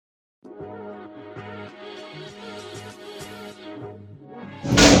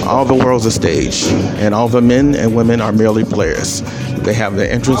All the world's a stage, and all the men and women are merely players. They have their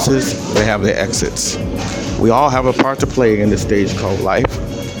entrances, they have their exits. We all have a part to play in this stage called life.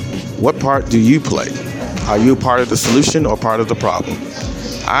 What part do you play? Are you part of the solution or part of the problem?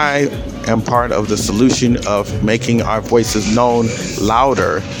 I am part of the solution of making our voices known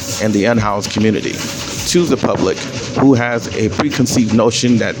louder in the unhoused community to the public who has a preconceived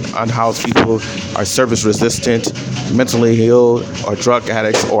notion that unhoused people are service resistant, mentally ill, or drug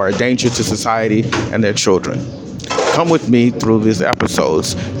addicts, or a danger to society and their children. Come with me through these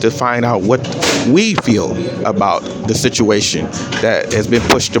episodes to find out what we feel about the situation that has been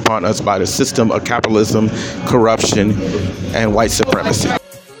pushed upon us by the system of capitalism, corruption, and white supremacy.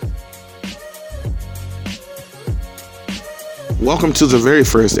 Welcome to the very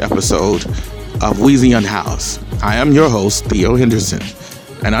first episode of Weezy Unhoused. I am your host, Theo Henderson,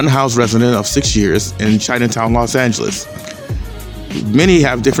 an unhoused resident of 6 years in Chinatown, Los Angeles. Many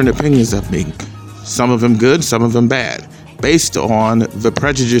have different opinions of me, some of them good, some of them bad, based on the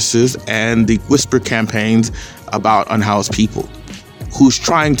prejudices and the whisper campaigns about unhoused people who's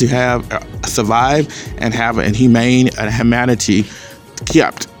trying to survive and have a humanity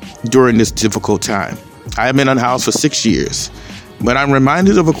kept during this difficult time. I have been unhoused for 6 years. But I'm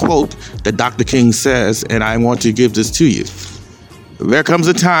reminded of a quote that Dr. King says, and I want to give this to you. There comes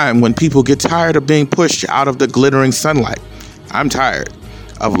a time when people get tired of being pushed out of the glittering sunlight. I'm tired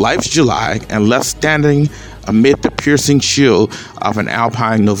of life's July and left standing amid the piercing chill of an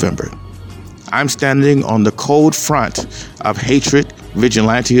alpine November. I'm standing on the cold front of hatred,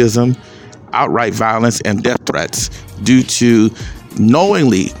 vigilantism, outright violence, and death threats due to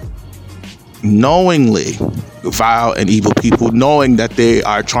knowingly vile and evil people, knowing that they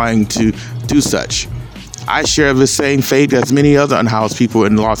are trying to do such. I share the same fate as many other unhoused people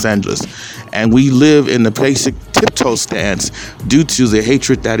in Los Angeles, and we live in the basic tiptoe stance due to the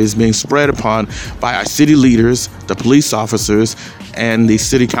hatred that is being spread upon by our city leaders, the police officers, and the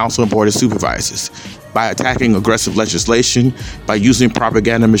city council and board of supervisors, by attacking aggressive legislation, by using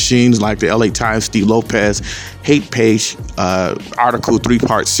propaganda machines like the LA Times Steve Lopez hate page article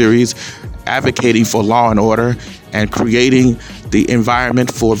 3-part series, advocating for law and order, and creating the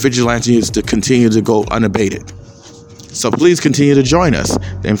environment for vigilantes to continue to go unabated. So please continue to join us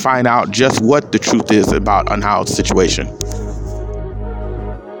and find out just what the truth is about unhoused situation.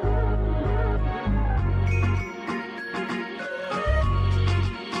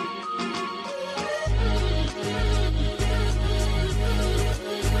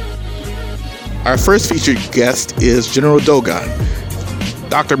 Our first featured guest is General Dogon.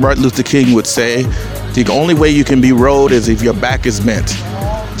 Dr. Martin Luther King would say, the only way you can be rode is if your back is bent.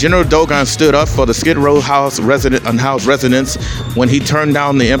 General Dogon stood up for the Skid Row unhoused residents when he turned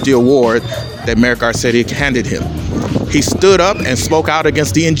down the empty award that Mayor Garcetti handed him. He stood up and spoke out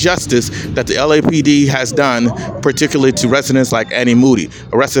against the injustice that the LAPD has done, particularly to residents like Annie Moody,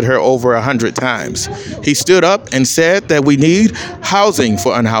 arrested her over 100 times. He stood up and said that we need housing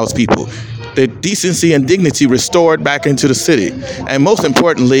for unhoused people, the decency and dignity restored back into the city, and most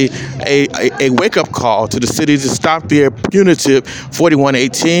importantly, a wake-up call to the city to stop their punitive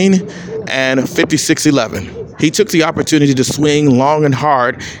 4118 and 5611. He took the opportunity to swing long and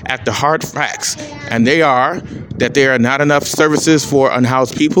hard at the hard facts, and they are that there are not enough services for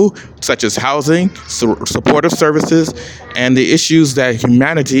unhoused people, such as housing, supportive services, and the issues that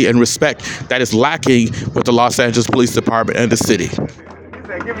humanity and respect that is lacking with the Los Angeles Police Department and the city.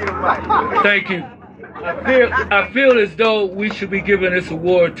 Thank you. I feel as though we should be giving this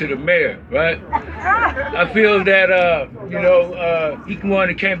award to the mayor, right? I feel that he the one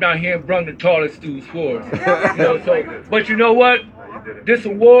that came down here and brought the toilet stools for us. But you know what? This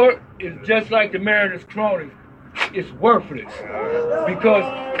award is just like the mayor and his cronies. It's worthless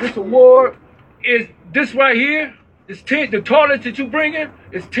because this award is this right here. The toilet that you bring in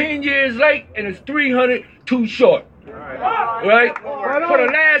is 10 years late and it's 300 too short. Right? For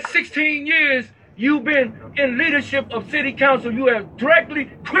the last 16 years, you've been in leadership of city council. You have directly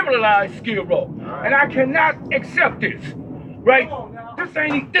criminalized Skid Row. And I cannot accept this. Right?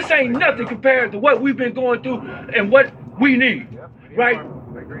 This ain't nothing compared to what we've been going through and what we need. Right?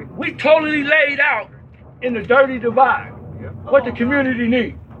 We totally laid out in the dirty divide what the community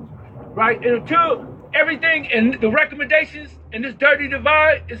needs. Right? And until everything and the recommendations in this dirty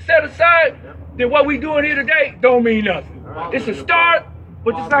divide is set aside, then what we doing here today don't mean nothing. It's a start,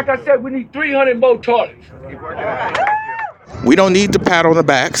 but just like I said, we need 300 more toilets. We don't need the pat on the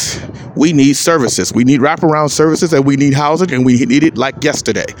backs. We need services. We need wraparound services, and we need housing, and we need it like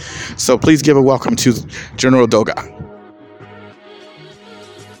yesterday. So please give a welcome to General Dogon.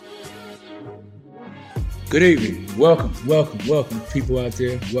 Good evening. Welcome, people out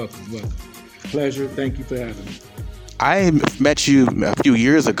there. Welcome. Pleasure. Thank you for having me. I met you a few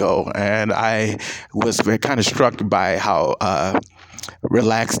years ago, and I was kind of struck by how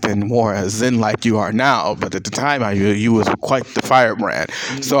relaxed and more zen-like you are now. But at the time, you was quite the firebrand.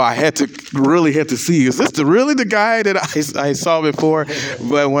 Mm-hmm. So I had to see, is this really the guy that I saw before?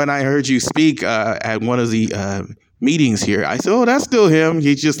 But when I heard you speak at one of the meetings here, I said, oh, that's still him.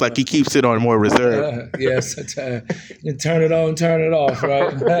 He just he keeps it on more reserve. Yes, you turn it on, turn it off,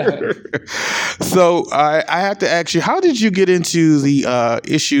 right? So I have to ask you, how did you get into the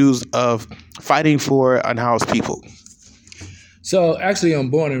issues of fighting for unhoused people? So actually, I'm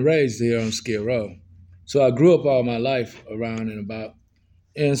born and raised here on Skid Row. So I grew up all my life around and about.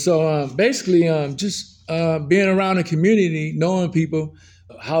 And so basically, just being around the community, knowing people,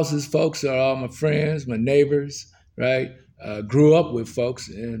 houses folks are all my friends, my neighbors, right? Grew up with folks,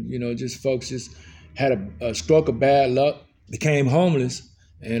 and just folks just had a stroke of bad luck, became homeless,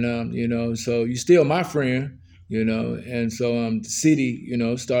 and so you're still my friend, and so the city,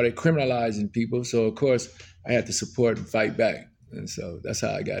 started criminalizing people. So of course I had to support and fight back, and so that's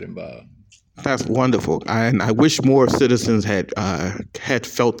how I got involved. That's wonderful, and I wish more citizens had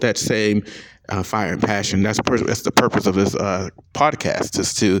felt that same fire and passion. That's the purpose of this podcast,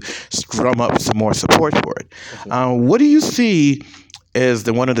 is to drum up some more support for it. What do you see as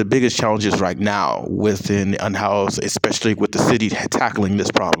one of the biggest challenges right now within unhoused, especially with the city tackling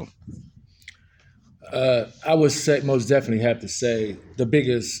this problem? I would say, most definitely have to say, the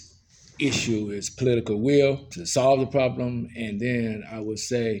biggest issue is political will to solve the problem, and then I would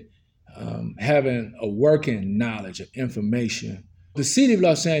say having a working knowledge of information. The city of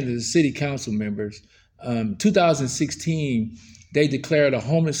Los Angeles, city council members, 2016, they declared a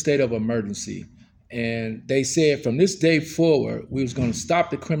homeless state of emergency. And they said from this day forward, we was going to stop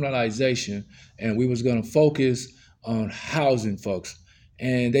the criminalization and we was going to focus on housing folks.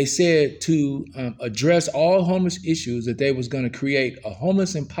 And they said to address all homeless issues, that they was going to create a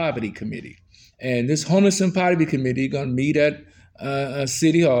homeless and poverty committee. And this homeless and poverty committee going to meet at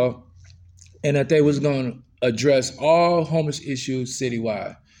City Hall, and that they was going to address all homeless issues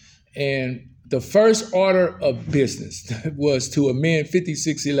citywide. And the first order of business was to amend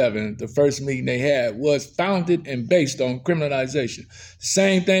 5611. The first meeting they had was founded and based on criminalization. The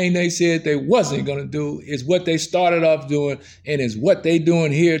same thing they said they wasn't going to do is what they started off doing, and is what they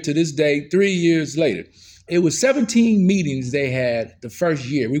doing here to this day, 3 years later. It was 17 meetings they had the first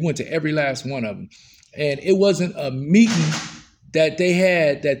year. We went to every last one of them. And it wasn't a meeting that they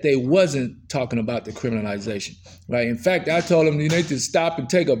had that they wasn't talking about the criminalization, right? In fact, I told them they need to stop and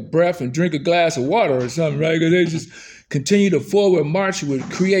take a breath and drink a glass of water or something, right? Because they just continue to forward march with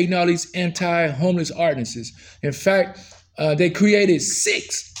creating all these anti-homeless ordinances. In fact, they created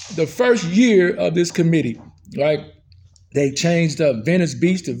 6 the first year of this committee, right? They changed Venice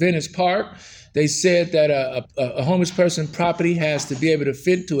Beach to Venice Park. They said that a homeless person property has to be able to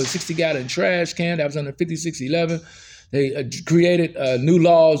fit to a 60-gallon trash can. That was under 5611. They created new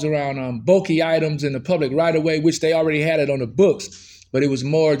laws around bulky items in the public right-of-way, which they already had it on the books, but it was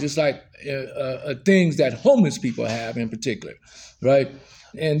more just like things that homeless people have in particular, right?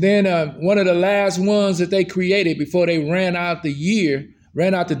 And then one of the last ones that they created before they ran out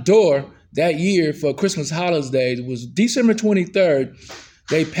the door that year for Christmas holidays was December 23rd.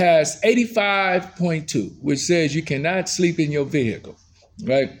 They passed 85.2, which says you cannot sleep in your vehicle,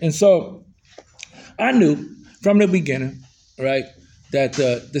 right? And so I knew from the beginning, right, that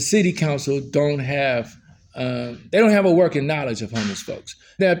the city council don't have a working knowledge of homeless folks.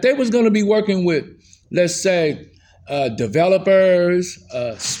 Now, if they was going to be working with, let's say, developers,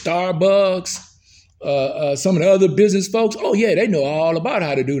 Starbucks, some of the other business folks, oh yeah, they know all about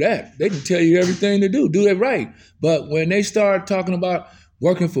how to do that. They can tell you everything to do it right. But when they start talking about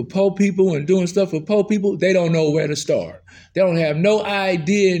working for poor people and doing stuff for poor people, they don't know where to start. They don't have no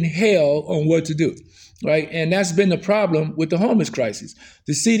idea in hell on what to do. Right. And that's been the problem with the homeless crisis.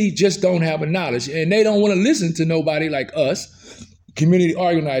 The city just don't have a knowledge, and they don't want to listen to nobody like us, community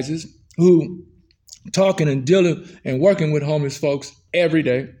organizers, who talking and dealing and working with homeless folks every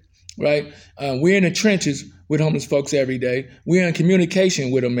day. Right. We're in the trenches with homeless folks every day. We're in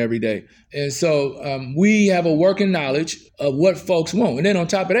communication with them every day. And so we have a working knowledge of what folks want. And then on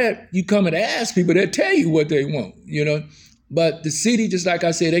top of that, you come and ask people, they'll tell you what they want, But the city, just like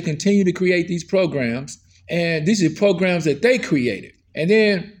I said, they continue to create these programs, and these are programs that they created. And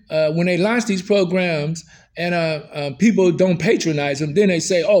then when they launch these programs, and people don't patronize them, then they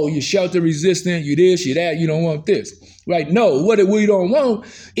say, oh, you're shelter resistant, you this, you that, you don't want this, right? No, what we don't want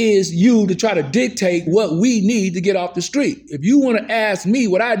is you to try to dictate what we need to get off the street. If you want to ask me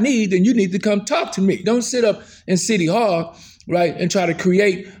what I need, then you need to come talk to me. Don't sit up in City Hall, right, and try to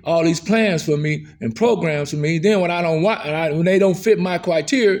create all these plans for me and programs for me. Then when I don't want, when they don't fit my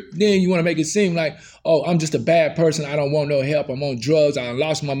criteria, then you want to make it seem like, oh, I'm just a bad person. I don't want no help. I'm on drugs. I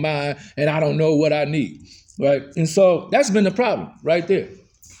lost my mind, and I don't know what I need, right? And so that's been the problem right there.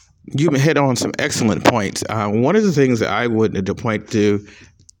 You've hit on some excellent points. One of the things that I would point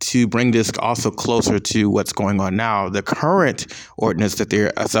to bring this also closer to what's going on now, the current ordinance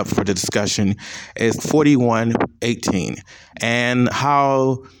that's up for the discussion is 4118, and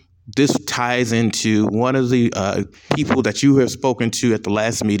how this ties into one of the people that you have spoken to at the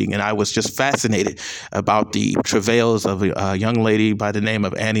last meeting, and I was just fascinated about the travails of a young lady by the name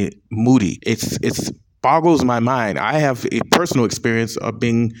of Annie Moody. It's boggles my mind. I have a personal experience of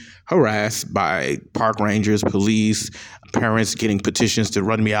being harassed by park rangers, police, parents getting petitions to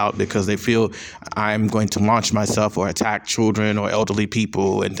run me out because they feel I'm going to launch myself or attack children or elderly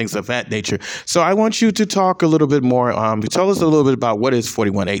people and things of that nature. So I want you to talk a little bit more. Tell us a little bit about what is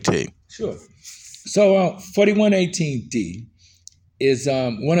 4118. Sure. So 4118D is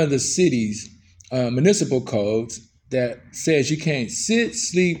one of the city's municipal codes that says you can't sit,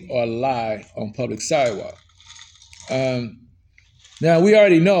 sleep, or lie on public sidewalk. Now, we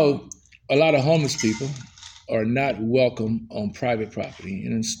already know a lot of homeless people are not welcome on private property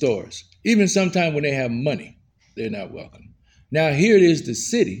and in stores. Even sometimes when they have money, they're not welcome. Now, here it is, the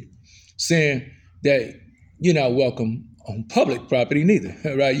city saying that you're not welcome on public property neither,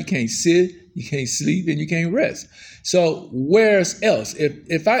 right? You can't sit, you can't sleep, and you can't rest. So where's else?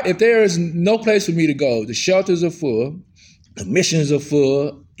 If there is no place for me to go, the shelters are full, the missions are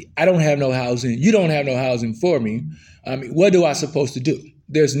full, I don't have no housing, you don't have no housing for me. I mean, what do I supposed to do?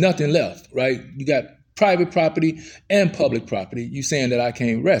 There's nothing left, right? You got private property and public property. You saying that I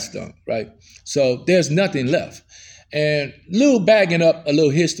can't rest on, right? So there's nothing left. And bagging up a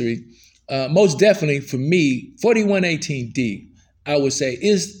little history, most definitely for me, 4118D, I would say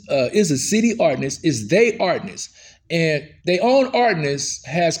is a city ordinance, is they ordinance. And their own ordinance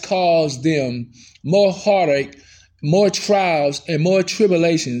has caused them more heartache, more trials, and more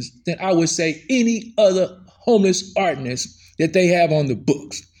tribulations than I would say any other homeless ordinance that they have on the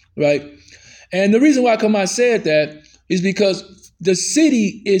books, right? And the reason why I said that is because the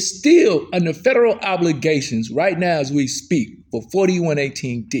city is still under federal obligations right now as we speak for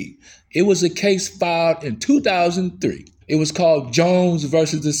 4118D. It was a case filed in 2003. It was called Jones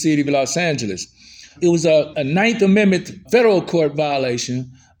versus the City of Los Angeles. It was a Ninth Amendment federal court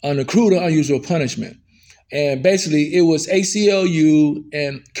violation on the cruel and unusual punishment. And basically, it was ACLU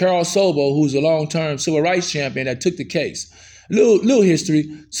and Carol Sobel, who's a long-term civil rights champion, that took the case. Little history.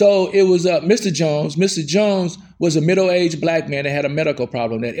 So it was Mr. Jones. Mr. Jones was a middle-aged black man that had a medical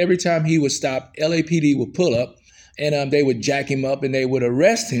problem that every time he would stop, LAPD would pull up and they would jack him up and they would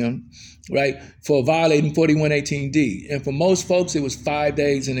arrest him, right, for violating 4118D. And for most folks, it was 5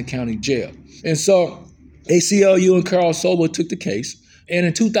 days in the county jail. And so ACLU and Carol Sobel took the case. And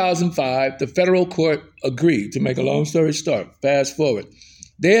in 2005, the federal court agreed, to make a long story short, fast forward.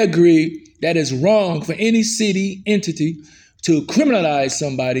 They agreed that it's wrong for any city entity to criminalize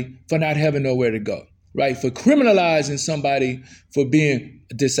somebody for not having nowhere to go, right? For criminalizing somebody for being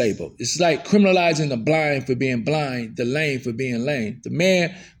disabled. It's like criminalizing the blind for being blind, the lame for being lame. The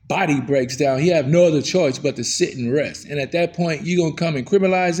man body breaks down. He have no other choice but to sit and rest. And at that point, you're going to come and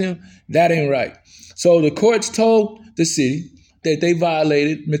criminalize him? That ain't right. So the courts told the city that they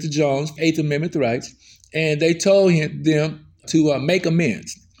violated Mr. Jones' Eighth Amendment rights, and they told them to make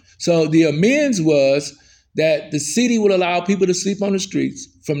amends. So the amends was that the city would allow people to sleep on the streets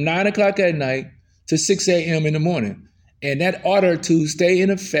from 9 o'clock at night to 6 a.m. in the morning. And that order to stay in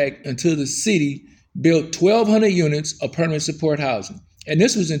effect until the city built 1,200 units of permanent support housing. And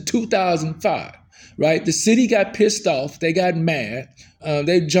this was in 2005, right? The city got pissed off. They got mad.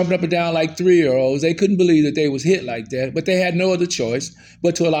 They jumped up and down like 3-year-olds. They couldn't believe that they was hit like that, but they had no other choice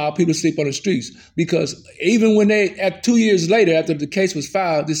but to allow people to sleep on the streets. Because even when at 2 years later, after the case was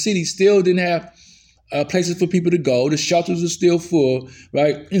filed, the city still didn't have places for people to go. The shelters were still full,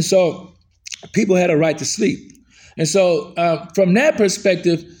 right? And so people had a right to sleep. And so from that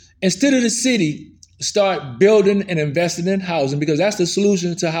perspective, instead of the city start building and investing in housing, because that's the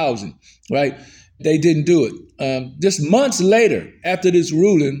solution to housing, right? They didn't do it. Just months later, after this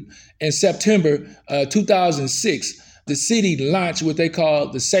ruling in September 2006, the city launched what they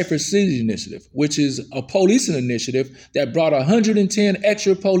call the Safer City Initiative, which is a policing initiative that brought 110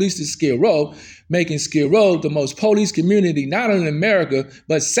 extra police to Skid Row, making Skid Row the most police community, not only in America,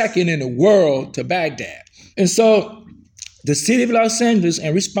 but second in the world to Baghdad. And so the city of Los Angeles,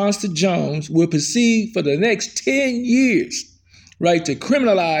 in response to Jones, will proceed for the next 10 years, right, to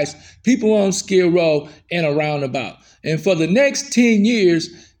criminalize people on Skid Row and around about. And for the next 10 years,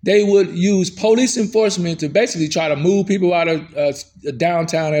 they would use police enforcement to basically try to move people out of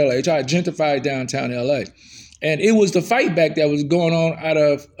downtown LA, try to gentrify downtown LA. And it was the fight back that was going on out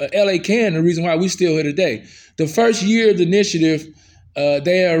of LA Can, the reason why we're still here today. The first year of the initiative,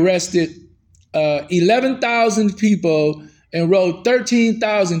 they arrested 11,000 people and wrote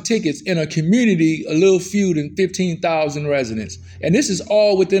 13,000 tickets in a community a little fewer than 15,000 residents. And this is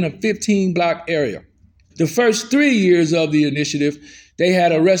all within a 15-block area. The first 3 years of the initiative, they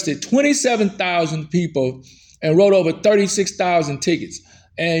had arrested 27,000 people and wrote over 36,000 tickets.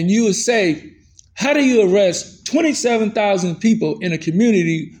 And you would say, how do you arrest 27,000 people in a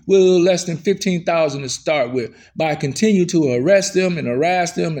community with less than 15,000 to start with? By continue to arrest them and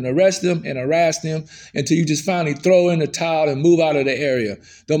harass them and arrest them and harass them until you just finally throw in the towel and move out of the area.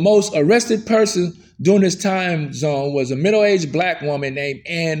 The most arrested person during this time zone was a middle-aged black woman named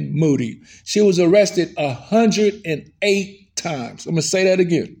Ann Moody. She was arrested 108 times. I'm going to say that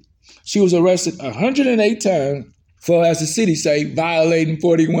again. She was arrested 108 times for, as the city say, violating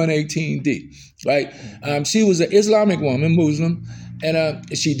 4118D, right? She was an Islamic woman, Muslim,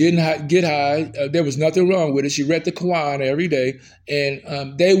 and she didn't get high. There was nothing wrong with it. She read the Quran every day,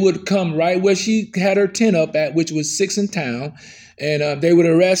 and they would come right where she had her tent up at, which was 6th and Town, and they would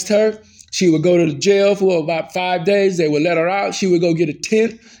arrest her. She would go to the jail for about 5 days. They would let her out. She would go get a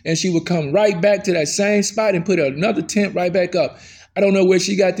tent, and she would come right back to that same spot and put another tent right back up. I don't know where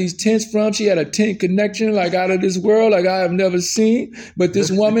she got these tents from. She had a tent connection like out of this world, like I have never seen. But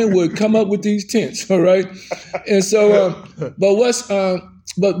this woman would come up with these tents, all right? And so, but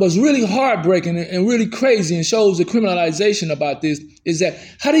what's really heartbreaking and really crazy and shows the criminalization about this is that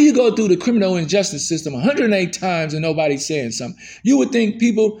how do you go through the criminal injustice system 108 times and nobody's saying something? You would think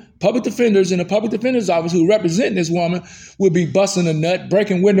people, public defenders in the public defender's office who represent this woman would be busting a nut,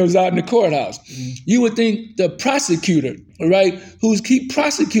 breaking windows out in the courthouse. You would think the prosecutor, right, who's keep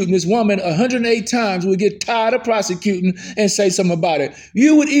prosecuting this woman 108 times would get tired of prosecuting and say something about it.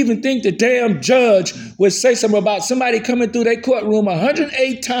 You would even think the damn judge would say something about somebody coming through their courtroom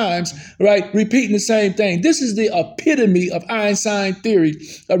 108 times, right, repeating the same thing. This is the epitome of Einstein theory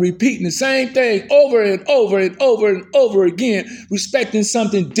of repeating the same thing over and over and over and over again, respecting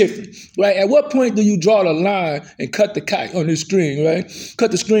something different. Right? At what point do you draw the line and cut the kite on this string, right?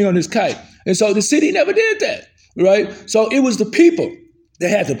 Cut the string on this kite. And so the city never did that, right? So it was the people that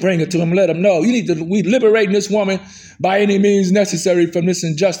had to bring it to them, let them know, we liberating this woman by any means necessary from this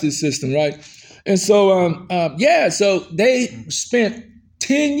injustice system, right? And so, so they spent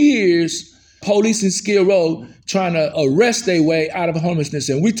 10 years policing Skid Row trying to arrest their way out of homelessness.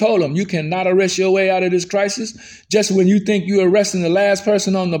 And we told them, you cannot arrest your way out of this crisis. Just when you think you're arresting the last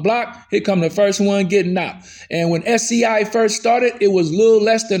person on the block, here come the first one getting out. And when SCI first started, it was a little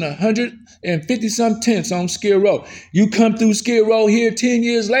less than 150-some tents on Skid Row. You come through Skid Row here 10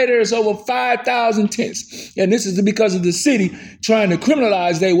 years later, it's over 5,000 tents. And this is because of the city trying to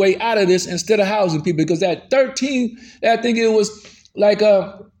criminalize their way out of this instead of housing people. Because at 13, I think it was like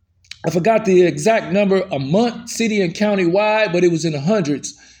I forgot the exact number a month, city and county wide, but it was in the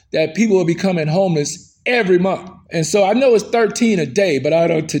hundreds that people were becoming homeless every month. And so I know it's 13 a day, but I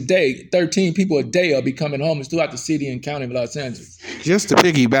know today 13 people a day are becoming homeless throughout the city and county of Los Angeles. Just to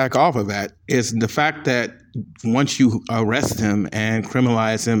piggyback off of that is the fact that once you arrest them and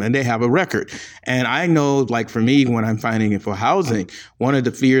criminalize them and they have a record. And I know, like for me, when I'm finding it for housing, one of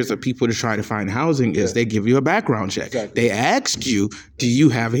the fears of people to try to find housing is they give you a background check. Exactly. They ask you, do you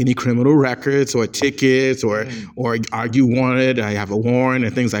have any criminal records or tickets or are you wanted? I have a warrant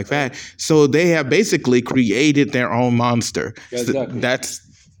and things like that. So they have basically created their own monster. Exactly.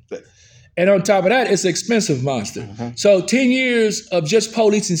 And on top of that, it's an expensive monster. So 10 years of just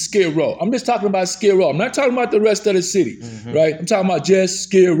policing Skid Row. I'm just talking about Skid Row. I'm not talking about the rest of the city, right? I'm talking about just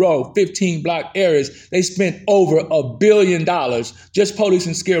Skid Row, 15-block areas. They spent over $1 billion just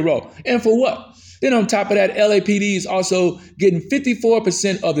policing Skid Row. And for what? Then on top of that, LAPD is also getting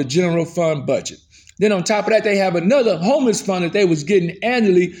 54% of the general fund budget. Then on top of that, they have another homeless fund that they was getting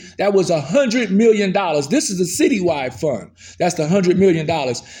annually. That was $100 million. This is a citywide fund. That's the $100 million.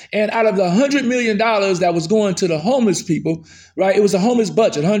 And out of the $100 million that was going to the homeless people, right, it was a homeless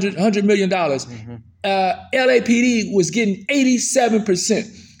budget, $100 million. LAPD was getting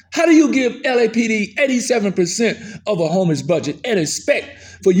 87%. How do you give LAPD 87% of a homeless budget and expect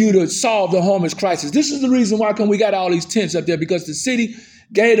for you to solve the homeless crisis? This is the reason why we got all these tents up there, because the city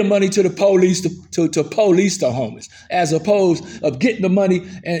gave the money to the police to police the homeless, as opposed of getting the money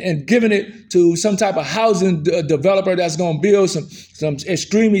and giving it to some type of housing developer that's going to build some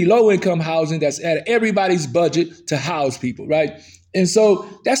extremely low-income housing that's at everybody's budget to house people, right? And so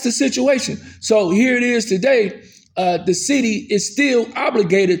that's the situation. So here it is today. The city is still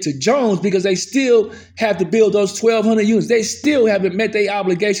obligated to Jones because they still have to build those 1,200 units. They still haven't met their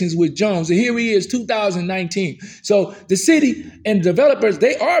obligations with Jones. And here he is, 2019. So the city and developers,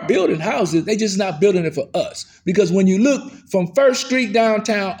 they are building houses. They just not building it for us. Because when you look from First Street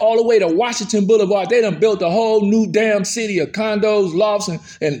downtown all the way to Washington Boulevard, they done built a whole new damn city of condos, lofts,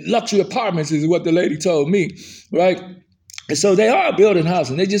 and luxury apartments is what the lady told me, right? And so they are building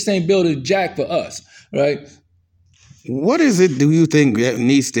housing. They just ain't building jack for us, right? What is it, do you think, that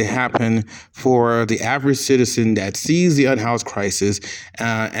needs to happen for the average citizen that sees the unhoused crisis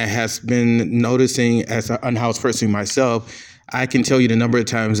and has been noticing, as an unhoused person myself, I can tell you the number of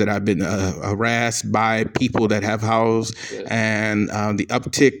times that I've been harassed by people that have housed, and the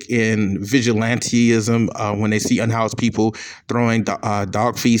uptick in vigilantism when they see unhoused people throwing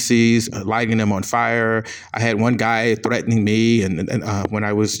dog feces, lighting them on fire. I had one guy threatening me, and when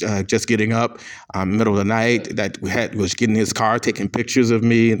I was just getting up, middle of the night, that was getting in his car, taking pictures of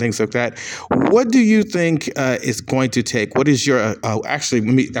me and things like that. What do you think is going to take? What is your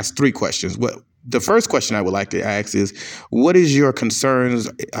actually? That's three questions. The first question I would like to ask is, what is your concerns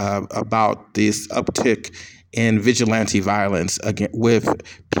about this uptick in vigilante violence with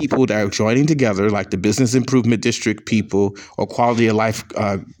people that are joining together, like the Business Improvement District people or Quality of Life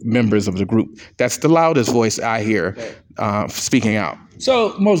members of the group? That's the loudest voice I hear speaking out.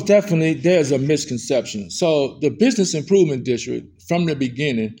 So most definitely there's a misconception. So the Business Improvement District from the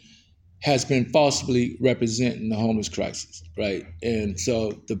beginning has been falsely representing the homeless crisis, right? And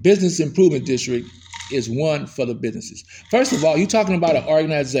so the Business Improvement District is one for the businesses. First of all, you're talking about an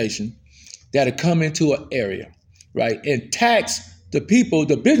organization that'll come into an area, right, and tax the people,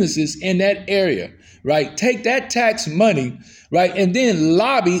 the businesses in that area, right? Take that tax money, right, and then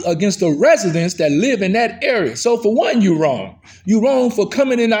lobby against the residents that live in that area. So for one, you're wrong. You're wrong for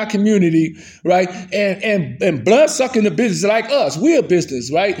coming in our community, right, and blood-sucking the business like us. We're a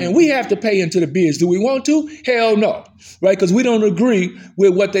business, right, and we have to pay into the bids. Do we want to? Hell no, right, because we don't agree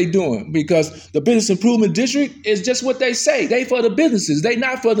with what they're doing, because the Business Improvement District is just what they say. They for the businesses. They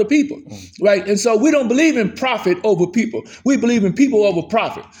not for the people, right? And so we don't believe in profit over people. We believe in people over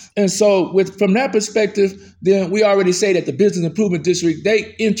profit. And so from that perspective, then we already say that the Business Improvement District,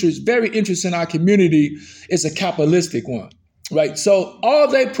 very interest in our community is a capitalistic one. Right. So all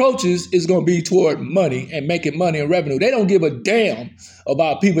their approaches is going to be toward money and making money and revenue. They don't give a damn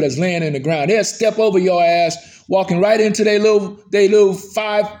about people that's laying in the ground. They'll step over your ass, walking right into their little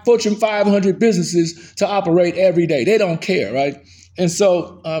Fortune 500 businesses to operate every day. They don't care. Right. And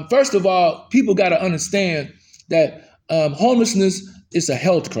so, first of all, people got to understand that homelessness is a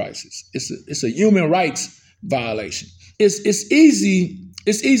health crisis. It's a human rights violation. It's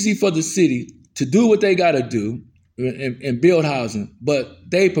easy for the city to do what they got to do and build housing, but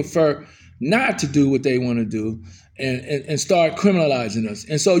they prefer not to do what they want to do and start criminalizing us.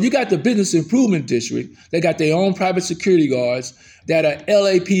 And so you got the Business Improvement District. They got their own private security guards that are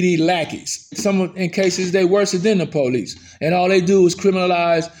LAPD lackeys. Some in cases they worse than the police. And all they do is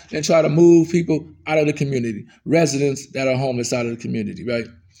criminalize and try to move people out of the community, residents that are homeless out of the community, right?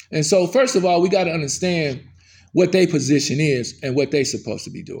 And so first of all, we got to understand what their position is and what they're supposed to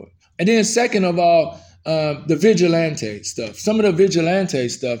be doing. And then second of all, the vigilante stuff. Some of the vigilante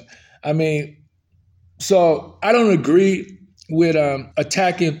stuff, I mean, so I don't agree with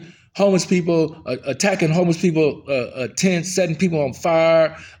attacking homeless people, tents, setting people on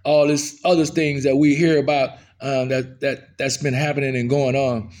fire, all this other things that we hear about that's been happening and going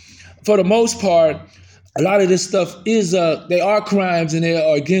on. For the most part, a lot of this stuff is, they are crimes, and they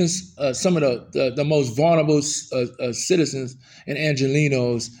are against some of the most vulnerable citizens and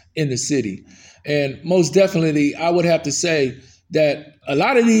Angelenos in the city. And most definitely, I would have to say that a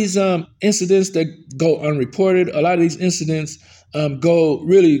lot of these incidents that go unreported, a lot of these incidents go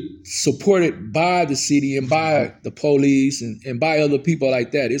really supported by the city and by the police and by other people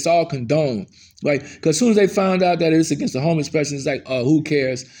like that. It's all condoned, right? Because as soon as they found out that it's against the homeless person, it's like, oh, who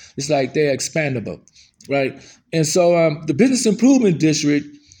cares? It's like they're expandable, right? And so the Business Improvement District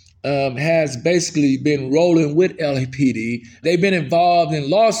has basically been rolling with LAPD. They've been involved in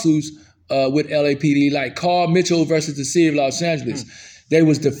lawsuits with LAPD, like Carl Mitchell versus the city of Los Angeles. They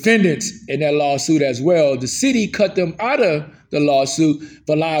was defendants in that lawsuit as well. The city cut them out of the lawsuit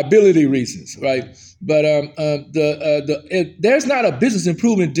for liability reasons, right? But there's not a business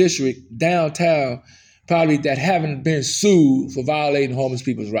improvement district downtown probably that haven't been sued for violating homeless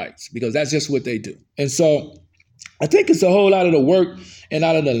people's rights, because that's just what they do. And so I think it's a whole lot of the work and a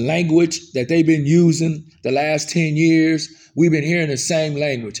lot of the language that they've been using the last 10 years. We've been hearing the same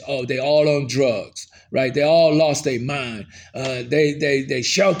language. Oh, they all on drugs, right? They all lost their mind. They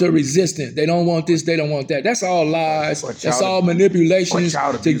shelter resistant. They don't want this. They don't want that. That's all lies. That's all manipulations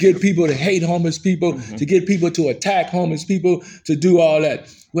to get people to hate homeless people, to get people to attack homeless people, to do all that.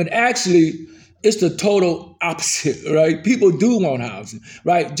 When actually, it's the total opposite, right? People do want housing,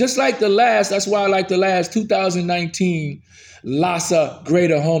 right? Just like that's why I like the last 2019 LAHSA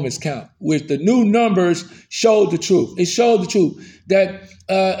Greater Homeless Count, which the new numbers showed the truth. It showed the truth that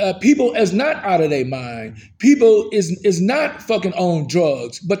people is not out of their mind. People is not fucking on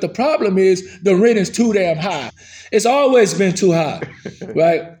drugs. But the problem is the rent is too damn high. It's always been too high,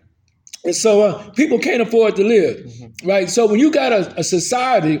 right? And so people can't afford to live, right? So when you got a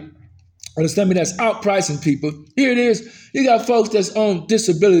society, understand me, that's outpricing people. Here it is. You got folks that's on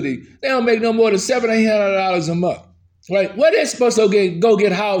disability. They don't make no more than $700-800 a month, right? Where they supposed to go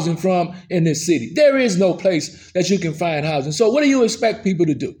get housing from in this city? There is no place that you can find housing. So what do you expect people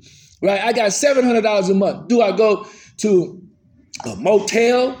to do, right? I got $700 a month. Do I go to a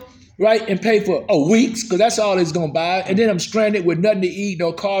motel, right, and pay for a week's, because that's all it's going to buy, and then I'm stranded with nothing to eat,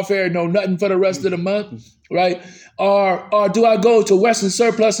 no car fare, no nothing for the rest of the month, right? Or do I go to Western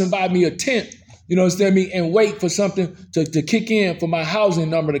Surplus and buy me a tent, you know what I'm saying, and wait for something to kick in, for my housing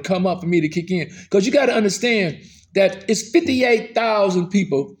number to come up for me to kick in? Because you got to understand that it's 58,000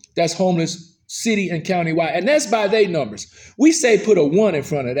 people that's homeless city and county-wide, and that's by their numbers. We say put a 1 in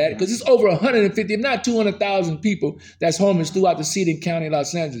front of that because it's over 150, if not 200,000 people that's homeless throughout the city and county of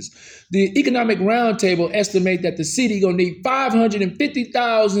Los Angeles. The Economic Roundtable estimate that the city gonna need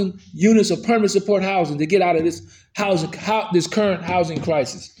 550,000 units of permanent support housing to get out of this this current housing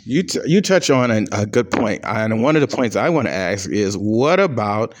crisis. You touch on a good point, and one of the points I want to ask is, what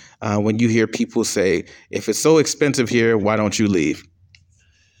about when you hear people say, if it's so expensive here, why don't you leave?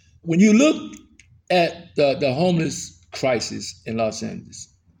 When you look at the homeless crisis in Los Angeles,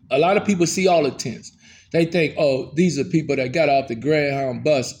 a lot of people see all the tents. They think, oh, these are people that got off the Greyhound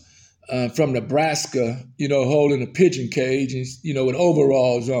bus from Nebraska, holding a pigeon cage and, with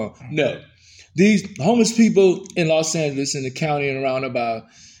overalls on. No. These homeless people in Los Angeles and the county and around about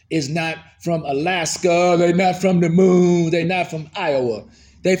is not from Alaska. They're not from the moon. They're not from Iowa.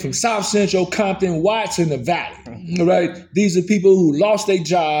 They from South Central, Compton, Watts, and the Valley, right? These are people who lost their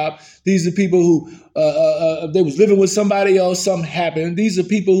job. These are people who they was living with somebody else, something happened. These are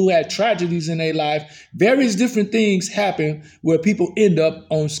people who had tragedies in their life. Various different things happen where people end up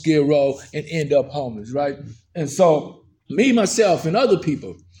on Skid Row and end up homeless, right? And so me, myself, and other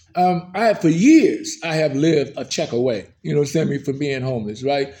people, for years, I have lived a check away, from being homeless,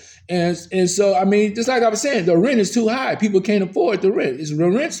 right? And so, just like I was saying, the rent is too high. People can't afford the rent. The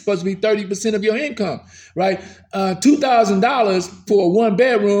rent's supposed to be 30% of your income, right? $2,000 for a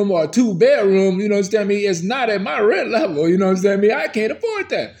 1-bedroom or a 2-bedroom, is not at my rent level, I can't afford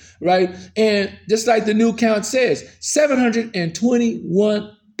that, right? And just like the new count says,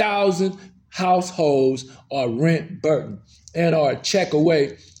 721,000 households are rent burdened and are a check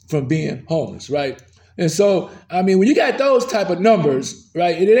away from being homeless, right? And so, when you got those type of numbers,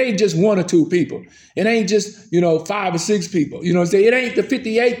 right, it ain't just 1 or 2 people. It ain't just, 5 or 6 people. It ain't the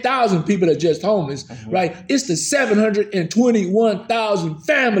 58,000 people that are just homeless, right? It's the 721,000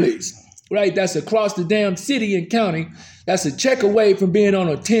 families, right? That's across the damn city and county. That's a check away from being on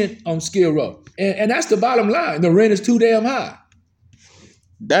a tent on Skid Row. And that's the bottom line. The rent is too damn high.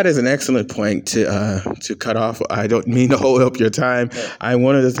 That is an excellent point to cut off. I don't mean to hold up your time. I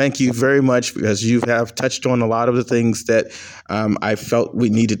wanted to thank you very much because you have touched on a lot of the things that I felt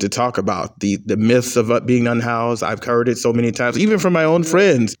we needed to talk about. The myths of being unhoused. I've heard it so many times, even from my own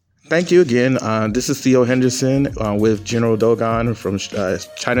friends. Thank you again. This is Theo Henderson with General Dogon from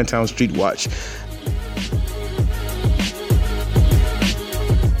Chinatown Street Watch.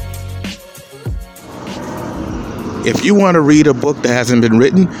 If you want to read a book that hasn't been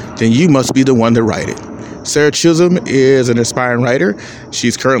written, then you must be the one to write it. Sarah Chisholm is an aspiring writer.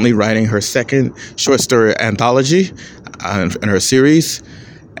 She's currently writing her second short story anthology in her series.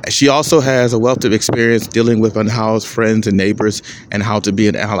 She also has a wealth of experience dealing with unhoused friends and neighbors and how to be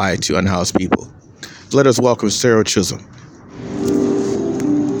an ally to unhoused people. Let us welcome Sarah Chisholm.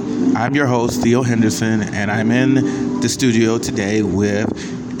 I'm your host, Theo Henderson, and I'm in the studio today with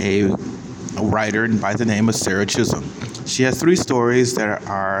a writer by the name of Sarah Chisholm. She has 3 stories that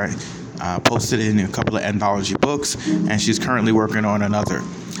are posted in a couple of anthology books, and she's currently working on another.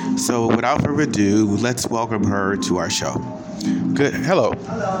 So without further ado, let's welcome her to our show. Good. Hello.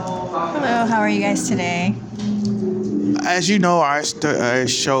 Hello, how are you guys today? As you know, our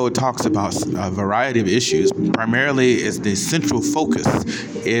show talks about a variety of issues. Primarily, the central focus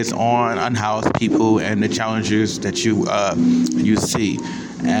is on unhoused people and the challenges that you see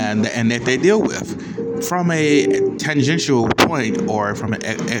and that they deal with. From a tangential point or from an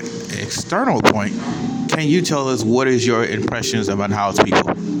external point, can you tell us what is your impressions of unhoused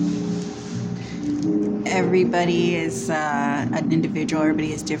people? Everybody is an individual.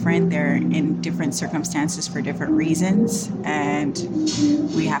 Everybody is different. They're in different circumstances for different reasons, and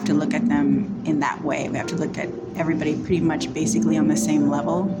we have to look at them in that way. We have to look at everybody pretty much basically on the same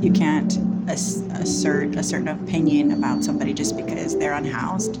level. You can't assert a certain opinion about somebody just because they're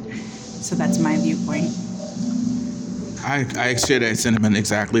unhoused. So that's my viewpoint. I share that sentiment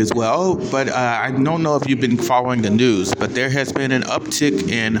exactly as well, but I don't know if you've been following the news, but there has been an uptick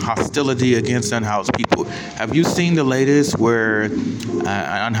in hostility against unhoused people. Have you seen the latest where an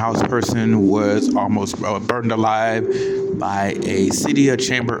unhoused person was almost burned alive by a City of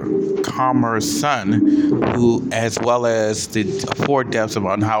Chamber of Commerce son, who, as well as the 4 deaths of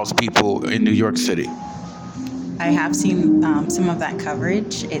unhoused people in New York City? I have seen some of that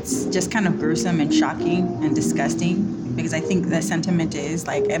coverage. It's just kind of gruesome and shocking and disgusting, because I think the sentiment is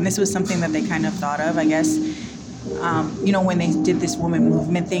like, and this was something that they kind of thought of, I guess, when they did this woman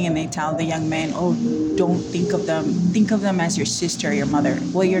movement thing and they tell the young man, oh, don't think of them as your sister or your mother.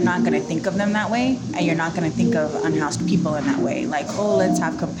 Well, you're not going to think of them that way, and you're not going to think of unhoused people in that way. Like, oh, let's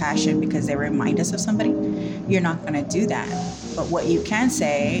have compassion because they remind us of somebody. You're not going to do that. But what you can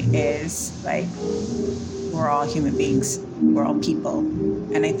say is, like, we're all human beings. We're all people.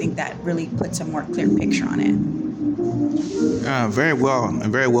 And I think that really puts a more clear picture on it. Very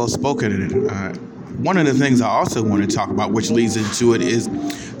well spoken. One of the things I also want to talk about, which leads into it, is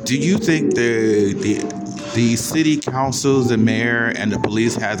do you think the city councils, the mayor, and the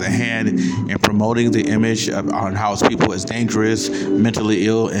police has a hand in promoting the image of unhoused people as dangerous, mentally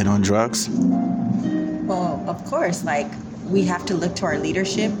ill, and on drugs? Well, of course, we have to look to our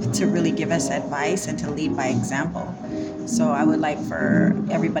leadership to really give us advice and to lead by example. So I would like for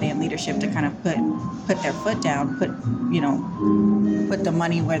everybody in leadership to kind of put their foot down, put the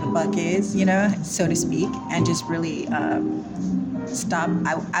money where the buck is, so to speak, and just really stop.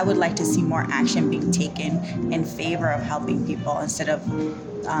 I would like to see more action being taken in favor of helping people instead of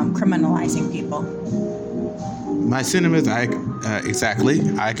criminalizing people. My sentiments, exactly.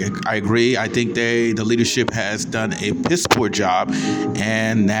 I agree. I think the leadership has done a piss poor job,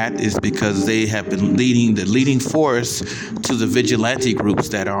 and that is because they have been the leading force to the vigilante groups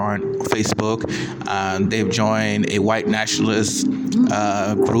that are on Facebook. They've joined a white nationalist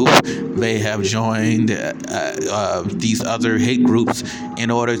group. They have joined these other hate groups in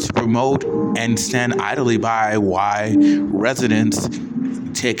order to promote and stand idly by why residents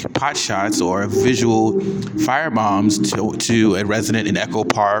take pot shots or visual firebombs to a resident in Echo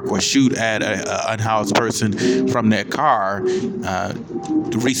Park, or shoot at an unhoused person from their car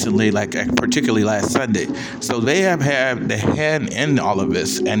recently, particularly last Sunday. So they have had the hand in all of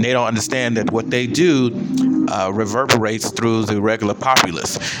this, and they don't understand that what they do reverberates through the regular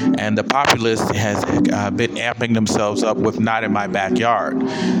populace. And the populace has been amping themselves up with "Not in My Backyard,"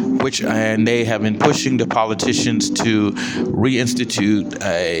 and they have been pushing the politicians to reinstitute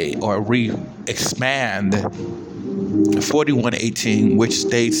or re-expand 4118, which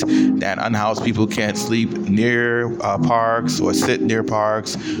states that unhoused people can't sleep near parks or sit near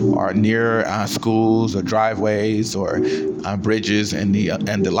parks or near schools or driveways or bridges and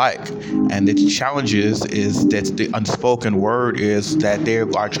the like. And the challenge is that the unspoken word is that they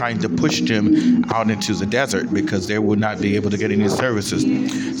are trying to push them out into the desert because they will not be able to get any services.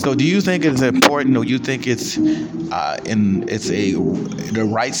 So do you think it's important, or you think it's the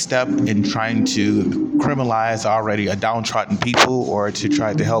right step in trying to criminalize already a downtrodden people, or to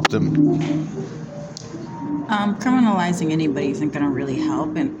try to help them? Criminalizing anybody isn't going to really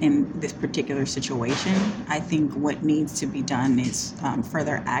help in this particular situation. I think what needs to be done is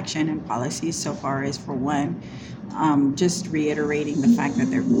further action and policies. So far as, for one, just reiterating the fact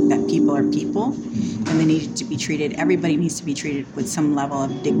that people are people, and they need to be treated. Everybody needs to be treated with some level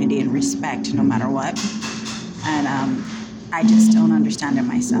of dignity and respect, no matter what. And I just don't understand it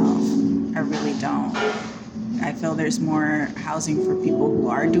myself. I really don't. I feel there's more housing for people who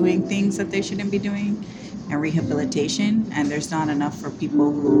are doing things that they shouldn't be doing, and rehabilitation, and there's not enough for people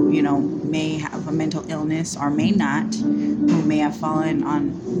who, you know, may have a mental illness or may not, who may have fallen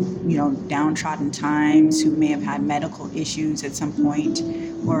on, you know, downtrodden times, who may have had medical issues at some point,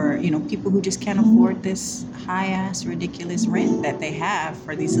 or, you know, people who just can't afford this high-ass, ridiculous rent that they have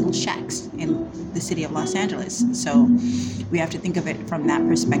for these little shacks in the city of Los Angeles. So we have to think of it from that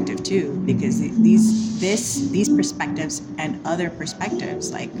perspective too, because these perspectives and other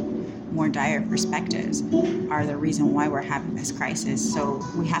perspectives, like more dire perspectives, are the reason why we're having this crisis. So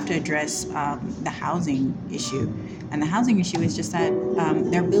we have to address the housing issue. And the housing issue is just that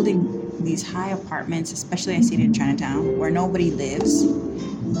they're building these high apartments, especially I see it in Chinatown, where nobody lives.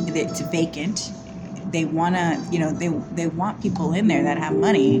 It's vacant. They want to, you know, they want people in there that have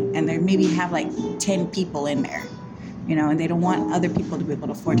money, and they maybe have like 10 people in there, you know, and they don't want other people to be able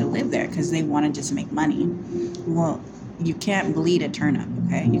to afford to live there because they want to just make money. Well, you can't bleed a turnip,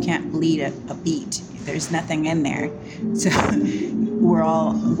 okay? You can't bleed a beet. There's nothing in there. So we're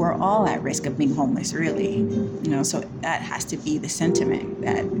all at risk of being homeless, really. You know, so that has to be the sentiment,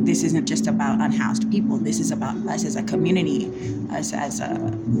 that this isn't just about unhoused people. This is about us as a community, us as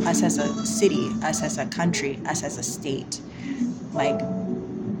a city, us as a country, us as a state. Like,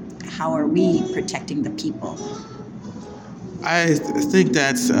 how are we protecting the people? I think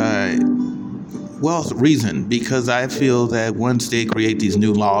that's reasoned, because I feel that once they create these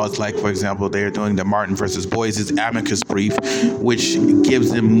new laws, like, for example, they're doing the Martin versus Boyce's amicus brief, which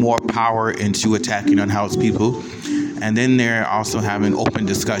gives them more power into attacking unhoused people. And then they're also having open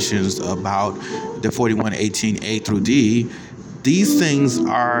discussions about the 4118A through D. These things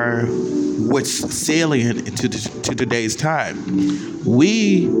are what's salient to today's time.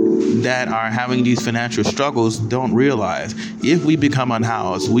 We that are having these financial struggles don't realize if we become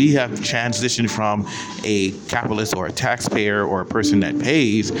unhoused, we have transitioned from a capitalist or a taxpayer or a person that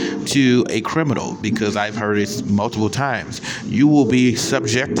pays to a criminal, because I've heard it multiple times. You will be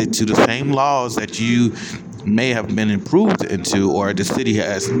subjected to the same laws that you may have been improved into, or the city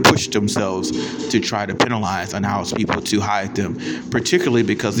has pushed themselves to try to penalize unhoused people, to hide them, particularly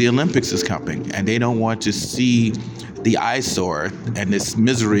because the Olympics is coming and they don't want to see the eyesore and this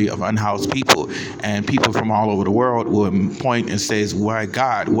misery of unhoused people. And people from all over the world will point and say, "Why,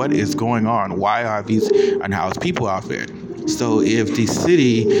 God, what is going on? Why are these unhoused people out there?" So if the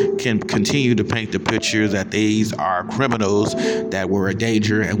city can continue to paint the picture that these are criminals that were a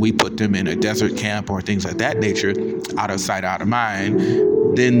danger and we put them in a desert camp or things of that nature, out of sight, out of mind,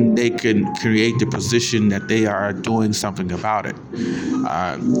 then they can create the position that they are doing something about it.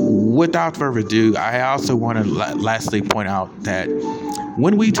 Without further ado, I also want to lastly point out that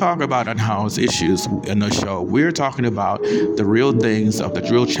when we talk about unhoused issues in the show, we're talking about the real things, of the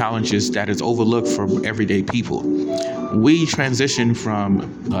real challenges that is overlooked from everyday people. We transition from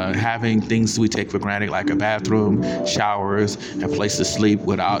having things we take for granted, like a bathroom, showers, and place to sleep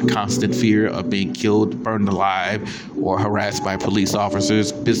without constant fear of being killed, burned alive, or harassed by police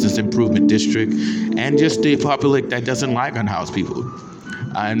officers, business improvement district, and just the public that doesn't like unhoused people.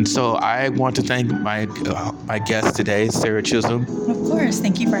 And so I want to thank my guest today, Sarah Chisholm. Of course.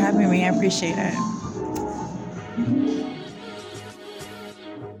 Thank you for having me. I appreciate it.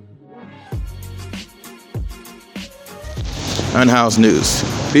 Unhoused news.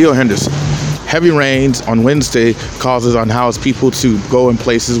 Theo Henderson. Heavy rains on Wednesday causes unhoused people to go in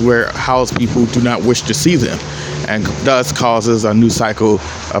places where housed people do not wish to see them, and thus causes a new cycle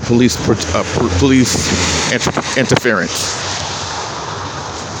of police interference.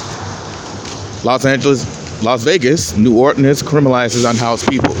 Las Vegas, new ordinance criminalizes unhoused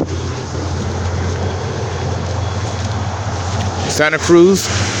people. Santa Cruz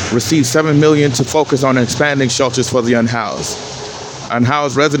received $7 million to focus on expanding shelters for the unhoused.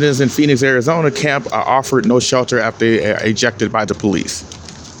 Unhoused residents in Phoenix, Arizona camp are offered no shelter after they are ejected by the police.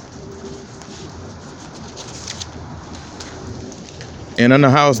 In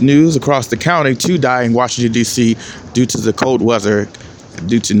unhoused news, across the county, 2 die in Washington, D.C. due to the cold weather,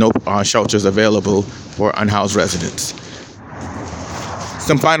 due to no shelters available for unhoused residents.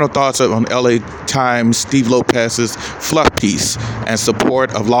 Some final thoughts on LA Times, Steve Lopez's fluff piece and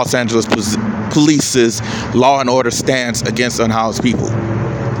support of Los Angeles Police's law and order stance against unhoused people.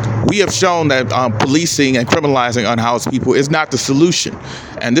 We have shown that policing and criminalizing unhoused people is not the solution.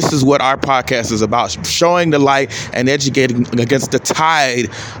 And this is what our podcast is about, showing the light and educating against the tide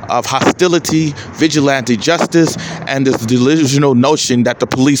of hostility, vigilante justice, and this delusional notion that the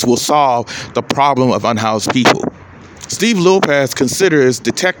police will solve the problem of unhoused people. Steve Lopez considers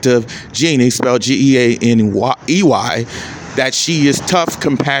Detective Jeannie, spelled G-E-A-N-E-Y, that she is tough,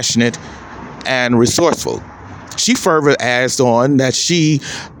 compassionate, and resourceful. She further adds on that she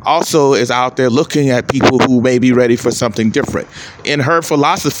also is out there looking at people who may be ready for something different. In her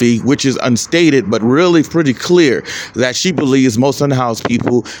philosophy, which is unstated but really pretty clear, that she believes most unhoused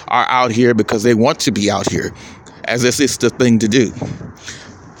people are out here because they want to be out here, as if it's the thing to do.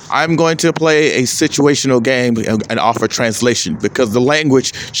 I'm going to play a situational game and offer translation because the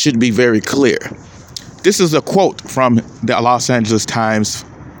language should be very clear. This is a quote from the Los Angeles Times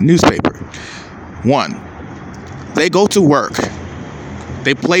newspaper. 1. They go to work.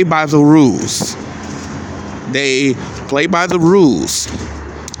 They play by the rules. They play by the rules.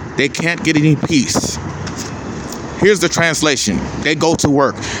 They can't get any peace. Here's the translation. They go to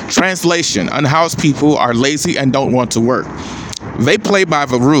work. Translation: unhoused people are lazy and don't want to work. They play by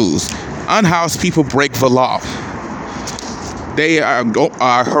the rules. Unhoused people break the law. They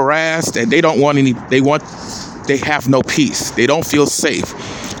are harassed and they don't want any. They have no peace. They don't feel safe.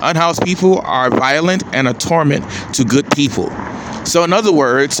 Unhoused people are violent and a torment to good people. So in other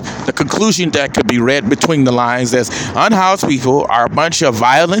words, the conclusion that could be read between the lines is unhoused people are a bunch of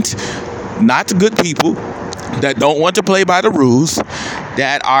violent, not good people that don't want to play by the rules,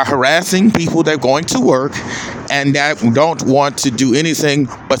 that are harassing people that are going to work, and that don't want to do anything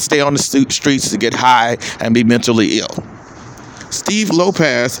but stay on the streets to get high and be mentally ill. Steve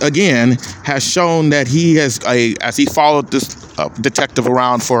Lopez, again, has shown that he has, as he followed this detective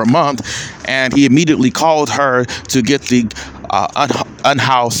around for a month, and he immediately called her to get the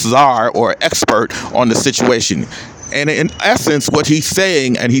unhoused czar or expert on the situation. And in essence, what he's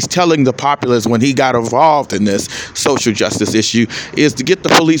saying, and he's telling the populace when he got involved in this social justice issue, is to get the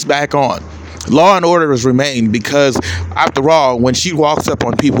police back on. Law and order has remained because, after all, when she walks up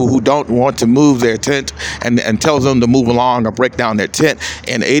on people who don't want to move their tent and tells them to move along or break down their tent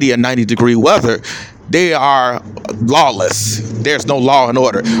in 80 or 90 degree weather, they are lawless. There's no law and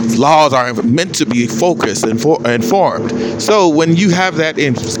order. Laws are meant to be focused and informed. So when you have that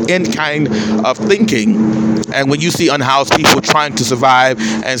in kind of thinking, and when you see unhoused people trying to survive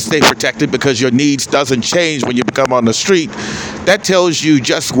and stay protected because your needs doesn't change when you become on the street, that tells you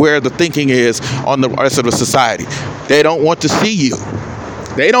just where the thinking is on the rest of the society. They don't want to see you.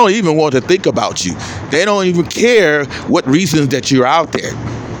 They don't even want to think about you. They don't even care what reasons that you're out there.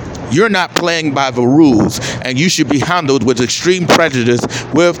 You're not playing by the rules, and you should be handled with extreme prejudice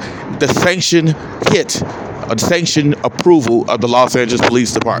with the sanction approval of the Los Angeles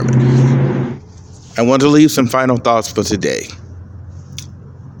Police Department. I want to leave some final thoughts for today.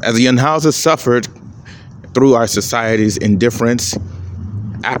 As the unhoused have suffered through our society's indifference,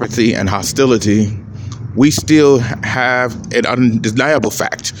 apathy, and hostility, we still have an undeniable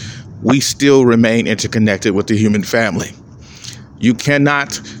fact. We still remain interconnected with the human family. You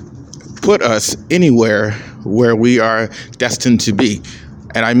cannot put us anywhere where we are destined to be.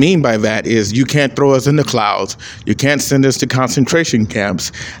 And I mean by that is you can't throw us in the clouds, you can't send us to concentration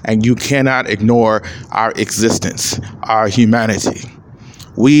camps, and you cannot ignore our existence, our humanity.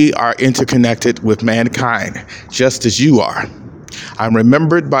 We are interconnected with mankind, just as you are. I'm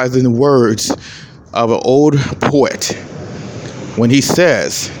remembered by the words of an old poet when he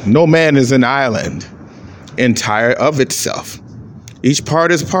says, "No man is an island entire of itself. Each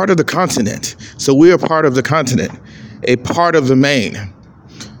part is part of the continent. So we are part of the continent, a part of the main.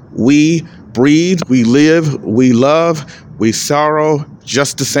 We breathe, we live, we love, we sorrow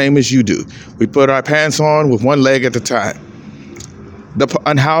just the same as you do. We put our pants on with one leg at a time." The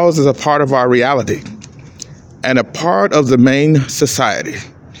unhoused is a part of our reality and a part of the main society.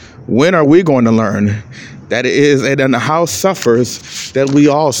 When are we going to learn that it is an unhoused suffers that we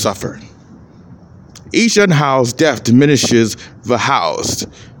all suffer? Each unhoused death diminishes the housed.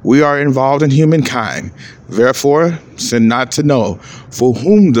 We are involved in humankind. Therefore, sin not to know for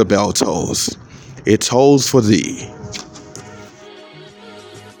whom the bell tolls. It tolls for thee.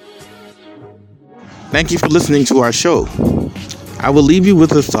 Thank you for listening to our show. I will leave you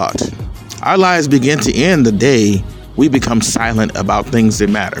with a thought. Our lives begin to end the day we become silent about things that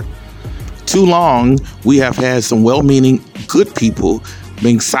matter. Too long, we have had some well-meaning, good people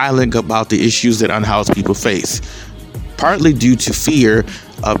being silent about the issues that unhoused people face, partly due to fear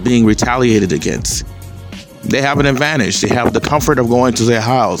of being retaliated against. They have an advantage. They have the comfort of going to their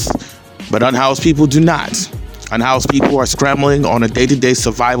house, but unhoused people do not. Unhoused people are scrambling on a day-to-day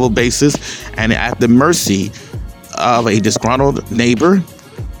survival basis and at the mercy of a disgruntled neighbor,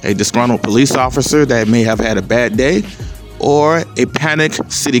 a disgruntled police officer that may have had a bad day, or a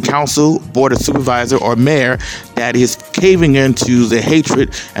panicked city council, board of supervisor, or mayor that is caving into the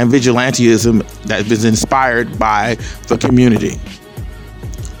hatred and vigilantism that is inspired by the community.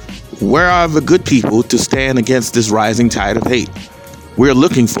 Where are the good people to stand against this rising tide of hate? We're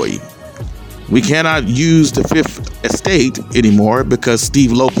looking for you. We cannot use the Fifth Estate anymore because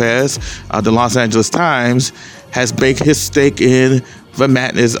Steve Lopez of the Los Angeles Times has baked his stake in the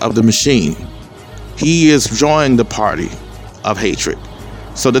madness of the machine. He is joining the party of hatred.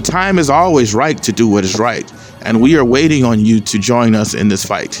 So the time is always right to do what is right, and we are waiting on you to join us in this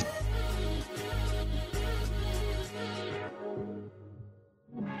fight.